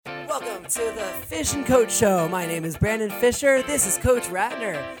Welcome to the Fish and Coach Show. My name is Brandon Fisher. This is Coach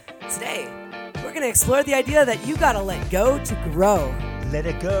Ratner. Today, we're going to explore the idea that you got to let go to grow. Let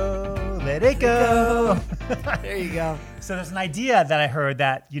it go, let it go. There you go. So there's an idea that I heard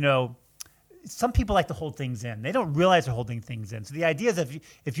that, some people like to hold things in. They don't realize they're holding things in. So the idea is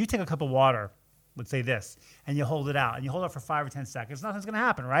if you take a cup of water, let's say this, and you hold it out, and you hold it for 5 or 10 seconds, nothing's going to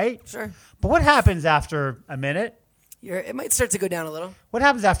happen, right? Sure. But what happens after a minute? It might start to go down a little. What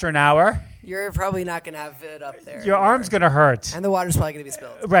happens after an hour? You're probably not going to have it up there. Your arm's going to hurt. And the water's probably going to be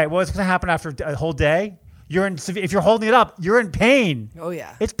spilled. Right. Well, what's going to happen after a whole day? If you're holding it up, you're in pain. Oh,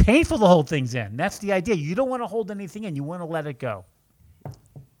 yeah. It's painful to hold things in. That's the idea. You don't want to hold anything in. You want to let it go.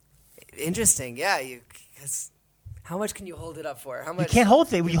 Interesting. Yeah. How much can you hold it up for? How much? You can't hold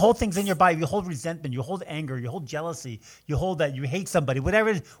things. When you hold things in your body, you hold resentment, you hold anger, you hold jealousy, you hold that you hate somebody, whatever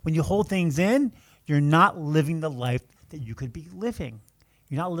it is. When you hold things in, you're not living the life that you could be living.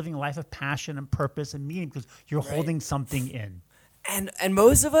 You're not living a life of passion and purpose and meaning because you're holding something in. And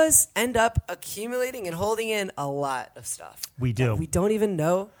most of us end up accumulating and holding in a lot of stuff. We do. We don't even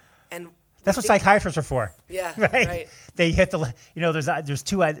know. And that's what psychiatrists are for. Yeah, right. They hit the.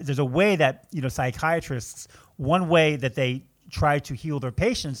 There's a way that psychiatrists. One way that they try to heal their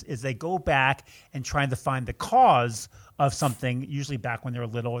patients is they go back and try to find the cause of something. Usually back when they were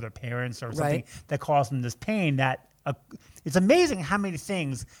little, or their parents, or something that caused them this pain. It's amazing how many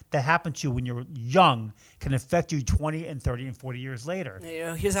things that happen to you when you're young can affect you 20 and 30 and 40 years later.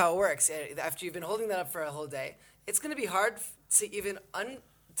 Here's how it works. After you've been holding that up for a whole day, it's going to be hard to even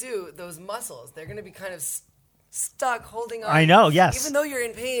undo those muscles. They're going to be kind of stuck holding on. I know, yes. Even though you're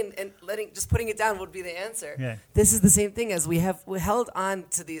in pain and just putting it down would be the answer. Yeah. This is the same thing as we held on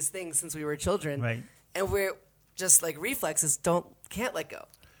to these things since we were children. Right. And we're just like reflexes can't let go.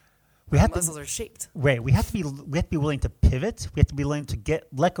 Muscles are shaped. Right. We have to be willing to pivot. We have to be willing to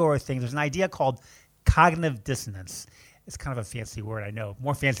let go of things. There's an idea called cognitive dissonance. It's kind of a fancy word, I know,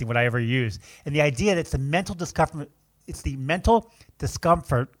 more fancy than what I ever use. And the idea that it's the mental discomfort. It's the mental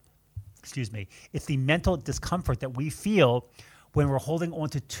discomfort. It's the mental discomfort that we feel when we're holding on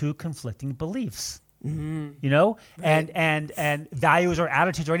to two conflicting beliefs. Mm-hmm. Right. And values or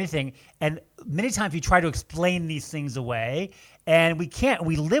attitudes or anything. And many times we try to explain these things away, and we can't.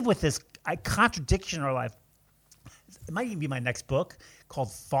 We live with this contradiction in our life. It might even be my next book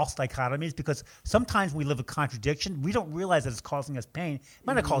called False Dichotomies, because sometimes we live a contradiction. We don't realize that it's causing us pain. It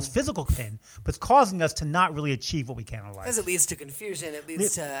might not cause physical pain, but it's causing us to not really achieve what we can in life. Because it leads to confusion. It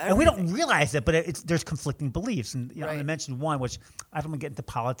leads to everything. And we don't realize it, but there's conflicting beliefs. And I mentioned one, which I don't want to get into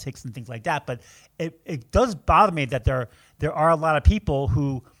politics and things like that, but it does bother me that there are a lot of people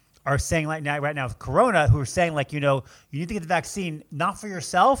who are saying right now with Corona, who are saying you need to get the vaccine not for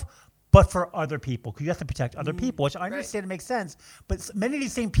yourself, but for other people, because you have to protect other people, which I understand it makes sense. But many of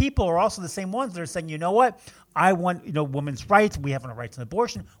these same people are also the same ones that are saying, you know what, I want women's rights. We have rights to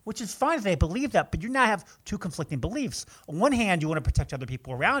abortion, which is fine if they believe that. But you now have two conflicting beliefs. On one hand, you want to protect other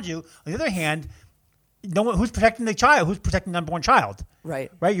people around you. On the other hand, who's protecting the child? Who's protecting the unborn child?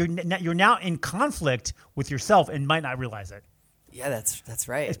 Right. You're now in conflict with yourself and might not realize it. Yeah, that's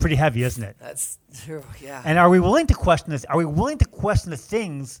right. It's pretty heavy, isn't it? That's true, yeah. And are we willing to question this? Are we willing to question the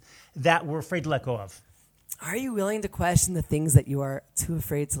things that we're afraid to let go of? Are you willing to question the things that you are too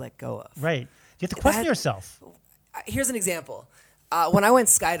afraid to let go of? Right. You have to question yourself. Here's an example. When I went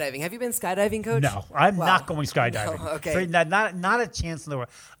skydiving, have you been skydiving, Coach? No, I'm not going skydiving. No, okay. So not a chance in the world.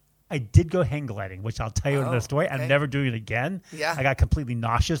 I did go hang gliding, which I'll tell you in the story. Okay. I'm never doing it again. Yeah. I got completely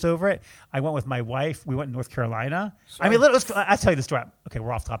nauseous over it. I went with my wife. We went to North Carolina. Sure. I mean, I'll tell you the story. Okay,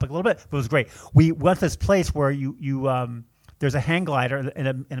 we're off topic a little bit, but it was great. We went to this place where there's a hang glider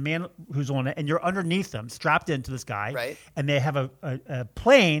and a man who's on it, and you're underneath them, strapped into this guy. Right. And they have a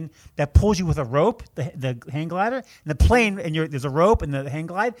plane that pulls you with a rope, the hang glider, and the plane, and there's a rope and the hang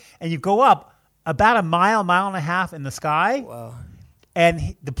glide, and you go up about a mile and a half in the sky. Wow.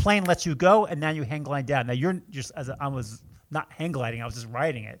 And the plane lets you go, and now you hang glide down. Now I was not hang gliding; I was just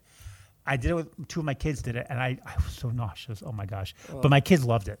riding it. I did it with two of my kids. Did it, and I was so nauseous. Oh my gosh! But my kids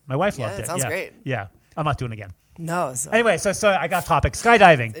loved it. My wife loved it. Sounds great. Yeah, I'm not doing it again. No. Anyway, so I got topic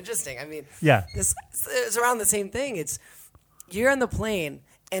skydiving. It's interesting. I mean, it's around the same thing. You're on the plane,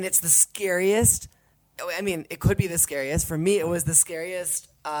 and it's the scariest. I mean, it could be the scariest. For me, it was the scariest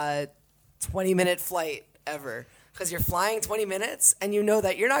 20-minute flight ever. Because you're flying 20 minutes and you know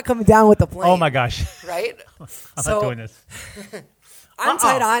that you're not coming down with the plane. Oh my gosh! Right? I'm not doing this. I'm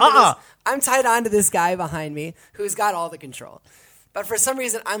tied on to this guy behind me who's got all the control. But for some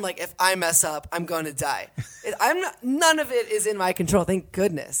reason, I'm like, if I mess up, I'm going to die. None of it is in my control. Thank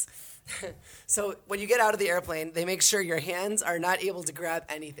goodness. So when you get out of the airplane, they make sure your hands are not able to grab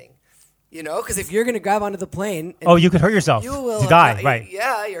anything. You know, because if you're going to grab onto the plane... you could hurt yourself. You will die, right.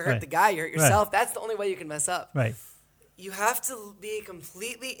 Yeah, you hurt the guy, you hurt yourself. Right. That's the only way you can mess up. Right. You have to be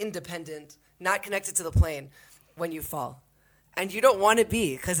completely independent, not connected to the plane when you fall. And you don't want to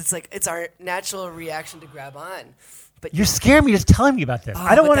be, because it's our natural reaction to grab on. But you're scaring me just telling me about this.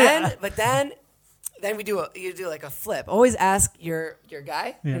 I don't want to... But then you do like a flip. Always ask your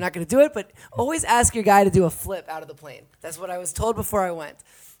guy. Yeah. You're not going to do it, but always ask your guy to do a flip out of the plane. That's what I was told before I went.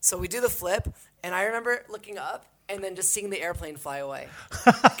 So we do the flip, and I remember looking up and then just seeing the airplane fly away.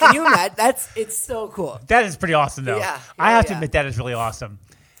 Can you imagine? It's so cool. That is pretty awesome, though. Yeah. I have to admit that is really awesome.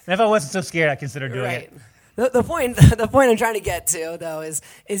 And if I wasn't so scared, I'd consider doing it. The point I'm trying to get to, though, is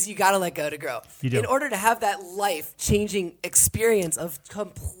you got to let go to grow. You do. In order to have that life-changing experience of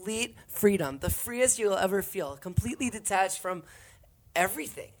complete freedom, the freest you'll ever feel, completely detached from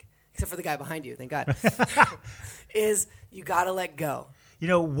everything, except for the guy behind you, thank God, is you got to let go. You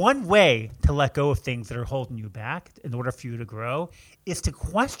know, one way to let go of things that are holding you back in order for you to grow is to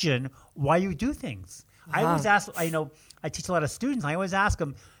question why you do things. I always ask, I teach a lot of students. I always ask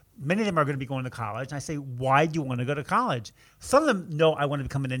them, many of them are going to be going to college. And I say, why do you want to go to college? Some of them know I want to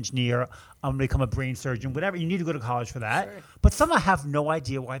become an engineer. I'm going to become a brain surgeon, whatever. You need to go to college for that. Sure. But some have no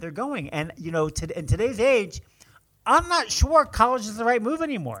idea why they're going. And, in today's age, I'm not sure college is the right move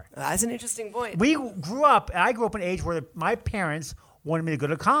anymore. That's an interesting point. I grew up in an age where my parents wanted me to go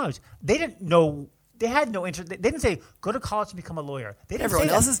to college. They didn't know. They had no interest. They didn't say, go to college and become a lawyer. Everyone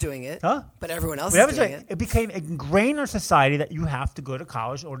else is doing it. Huh? But everyone else is doing it. It became ingrained in our society that you have to go to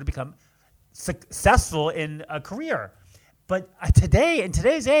college in order to become successful in a career. But in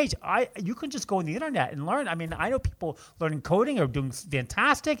today's age, you can just go on the internet and learn. I mean, I know people learning coding are doing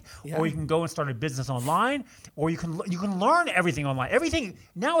fantastic, or you can go and start a business online, or you can learn everything online. Everything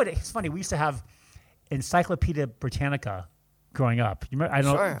nowadays. It's funny. We used to have Encyclopedia Britannica growing up. You remember, I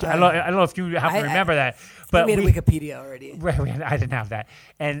don't know if you happen to remember that. But we had Wikipedia already. Right, I didn't have that.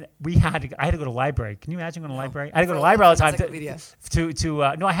 And I had to go to the library. Can you imagine going to the library? I had to go to the library all the time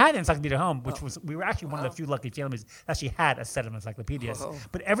no, I had an encyclopedia at home, which we were actually one of the few lucky families that actually had a set of encyclopedias.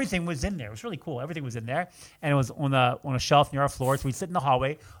 But everything was in there. It was really cool. Everything was in there. And it was on a shelf near our floor. So we'd sit in the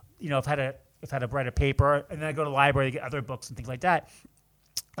hallway, if I had to write a paper, and then I go to the library to get other books and things like that.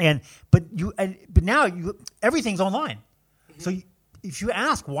 But now everything's online. So if you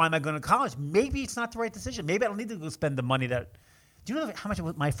ask, why am I going to college? Maybe it's not the right decision. Maybe I don't need to go spend the money that... Do you know how much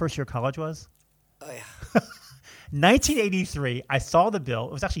my first year of college was? Oh, yeah. 1983, I saw the bill.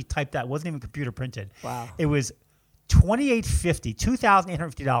 It was actually typed out. It wasn't even computer printed. Wow. It was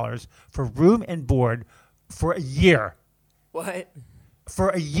 $2,850 for room and board for a year. What? For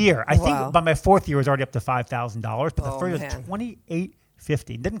a year. I think by my fourth year, it was already up to $5,000. But the first year was $2,850.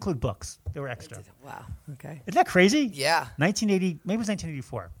 Didn't include books. They were extra. Wow. Okay. Isn't that crazy? Yeah. 1980, maybe it was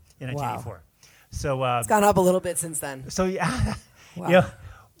 1984. Yeah, 1984. Wow. So it's gone up a little bit since then. So yeah, wow.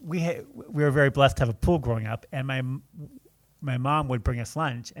 We were very blessed to have a pool growing up, and my mom would bring us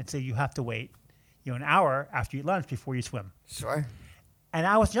lunch and say, you have to wait, an hour after you eat lunch before you swim. Sure. And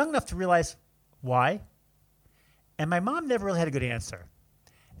I was young enough to realize why, and my mom never really had a good answer.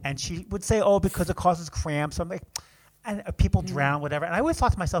 And she would say, because it causes cramps. So I'm like, and people drown, whatever. And I always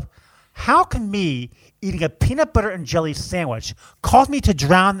thought to myself, how can me eating a peanut butter and jelly sandwich cause me to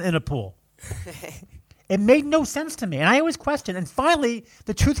drown in a pool? It made no sense to me. And I always questioned. And finally,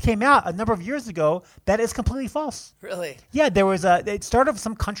 the truth came out a number of years ago that is completely false. Really? Yeah, it started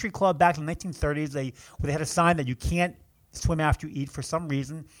some country club back in the 1930s where they had a sign that you can't swim after you eat for some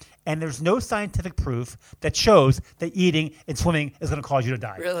reason. And there's no scientific proof that shows that eating and swimming is going to cause you to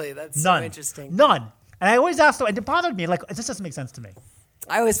die. Really? That's None. So interesting. None. And I always asked, and it bothered me, like, this doesn't make sense to me.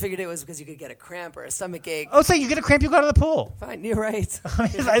 I always figured it was because you could get a cramp or a stomach ache. Oh, so you get a cramp, you go out of the pool. Fine, you're right.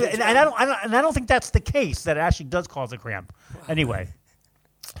 And I don't think that's the case, that it actually does cause a cramp. Wow. Anyway.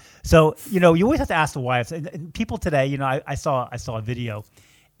 So, you always have to ask the wives. And people today, I saw a video,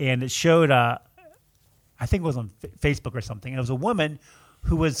 and it showed, I think it was on Facebook or something, and it was a woman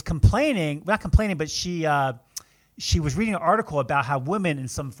who was not complaining, but she was reading an article about how women in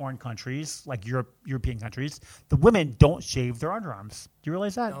some foreign countries, like European countries, the women don't shave their underarms. Do you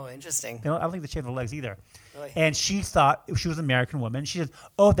realize that? Oh, interesting. I don't think they shave their legs either. Really? And she thought, she was an American woman, she said,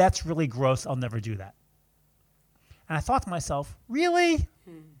 oh, that's really gross. I'll never do that. And I thought to myself, really?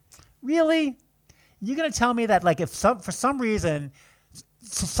 Really? You're going to tell me that, like, if for some reason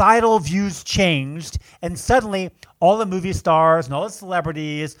societal views changed and suddenly all the movie stars and all the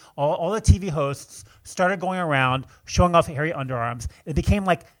celebrities, all the TV hosts started going around showing off hairy underarms. It became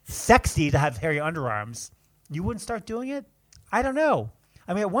like sexy to have hairy underarms. You wouldn't start doing it? I don't know.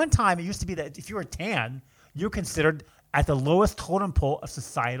 I mean, at one time, it used to be that if you were tan, you're considered at the lowest totem pole of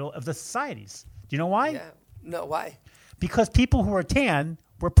the societies. Do you know why? Yeah. No, why? Because people who were tan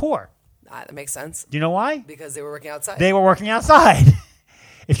were poor. That makes sense. Do you know why? Because they were working outside. They were working outside.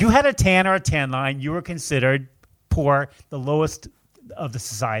 If you had a tan or a tan line, you were considered poor, the lowest of the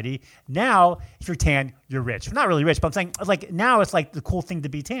society. Now, if you're tan, you're rich. Not really rich, but I'm saying like now it's like the cool thing to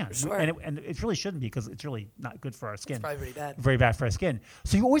be tan. Sure. And it really shouldn't be because it's really not good for our skin. It's probably pretty bad. Very bad for our skin.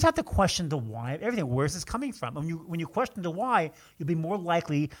 So you always have to question the why of everything. Where's this coming from? When you question the why, you'll be more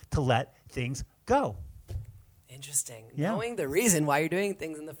likely to let things go. Interesting. Yeah. Knowing the reason why you're doing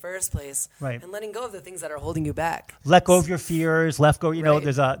things in the first place, right. And letting go of the things that are holding you back. Let go of your fears. Let go. You know,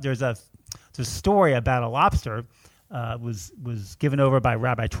 Right. there's a story about a lobster was given over by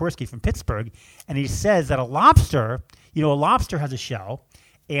Rabbi Twersky from Pittsburgh, and he says that a lobster has a shell,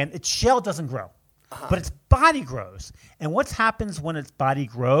 and its shell doesn't grow, but its body grows. And what happens when its body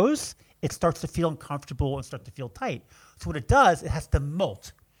grows? It starts to feel uncomfortable and start to feel tight. So what it does, it has to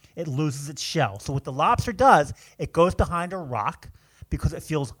molt. It loses its shell. So what the lobster does, it goes behind a rock because it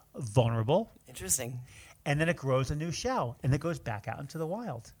feels vulnerable. Interesting. And then it grows a new shell, and it goes back out into the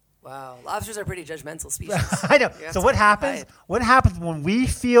wild. Wow. Lobsters are pretty judgmental species. I know. So what happens? Hide. What happens when we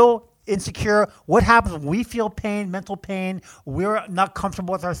feel insecure? What happens when we feel pain, mental pain? We're not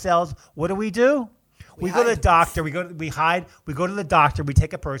comfortable with ourselves. What do? We go to the doctor. We hide. We go to the doctor. We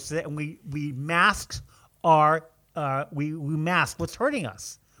take a Percocet, and we mask we mask what's hurting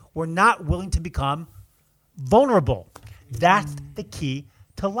us. We're not willing to become vulnerable. That's the key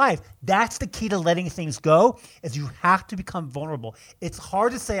to life. That's the key to letting things go, is you have to become vulnerable. It's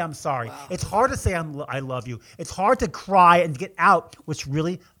hard to say I'm sorry. Wow. It's hard to say I love you. It's hard to cry and get out what's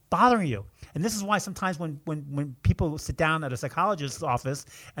really bothering you. And this is why sometimes when people sit down at a psychologist's office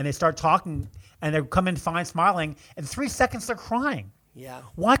and they start talking and they come in fine smiling, in 3 seconds they're crying. Yeah.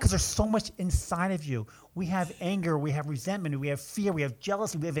 Why? Because there's so much inside of you. We have anger, we have resentment, we have fear, we have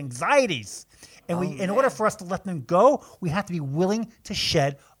jealousy, we have anxieties. And in order for us to let them go, we have to be willing to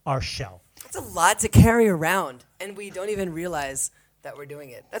shed our shell. That's a lot to carry around, and we don't even realize that we're doing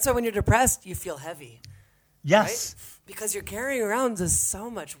it. That's why when you're depressed, you feel heavy. Yes. Right? Because you're carrying around just so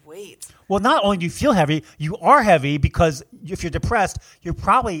much weight. Well, not only do you feel heavy, you are heavy because if you're depressed, you're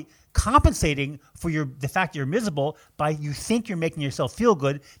probably compensating for the fact you're miserable by you think you're making yourself feel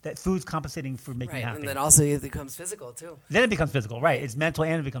good, that food's compensating for making you happy. And then also it becomes physical too. Then it becomes physical, right. It's mental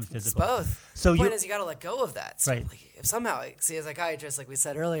and it becomes physical. It's both. So the point is you got to let go of that. So right. If somehow, see a psychiatrist like we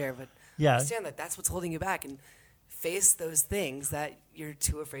said earlier, but understand that that's what's holding you back and face those things that you're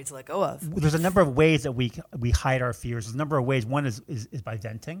too afraid to let go of. There's a number of ways that we hide our fears. There's a number of ways. One is by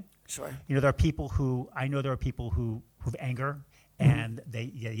venting. Sure. There are people who have anger, and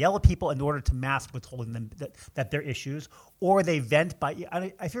they yell at people in order to mask what's holding them, that they're issues, or they vent by.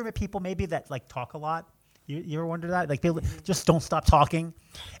 I've heard of people maybe that like talk a lot. You ever wonder that? Like they just don't stop talking.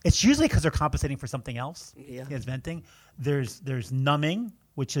 It's usually because they're compensating for something else. Yeah. It's venting. There's numbing,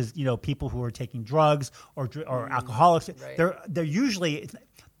 which is people who are taking drugs or alcoholics. Right. They're usually.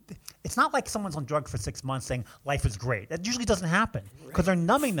 It's not like someone's on drugs for 6 months saying life is great. That usually doesn't happen because they're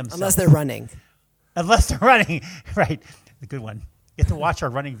numbing themselves. Unless they're running. Right. The good one. You have to watch our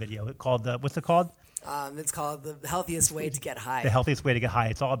running video called what's it called? It's called The Healthiest Way to Get High. The Healthiest Way to Get High.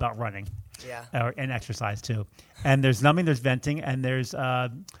 It's all about running. Yeah. And exercise too. And there's numbing, there's venting, and there's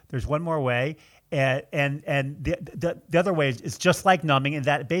one more way. And the other way is just like numbing, in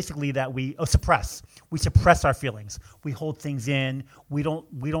that basically that we suppress. We suppress our feelings. We hold things in. We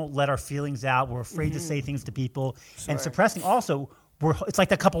don't let our feelings out. We're afraid to say things to people. Sure. And suppressing also, it's like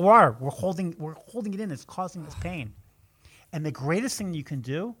that cup of water. We're holding it in. It's causing us pain. And the greatest thing you can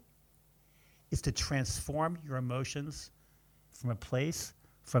do is to transform your emotions from a place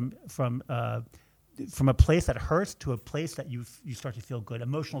that hurts to a place that you start to feel good.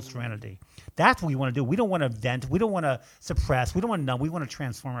 Emotional serenity. That's what we want to do. We don't want to vent. We don't want to suppress. We don't want to numb. We want to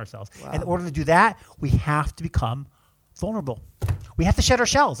transform ourselves. Wow. And in order to do that, we have to become vulnerable. We have to shed our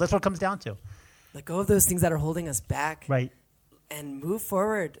shells. That's what it comes down to. Let go of those things that are holding us back. Right. And move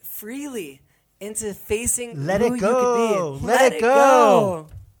forward freely into facing Let who it go. you could be. Let it go.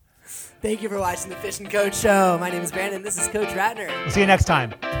 Thank you for watching the Fish and Coach Show. My name is Brandon. This is Coach Ratner. We'll see you next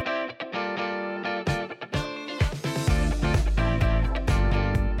time.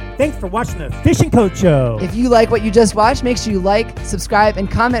 Thanks for watching the Fish and Coach Show. If you like what you just watched, make sure you like, subscribe, and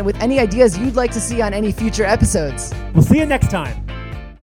comment with any ideas you'd like to see on any future episodes. We'll see you next time.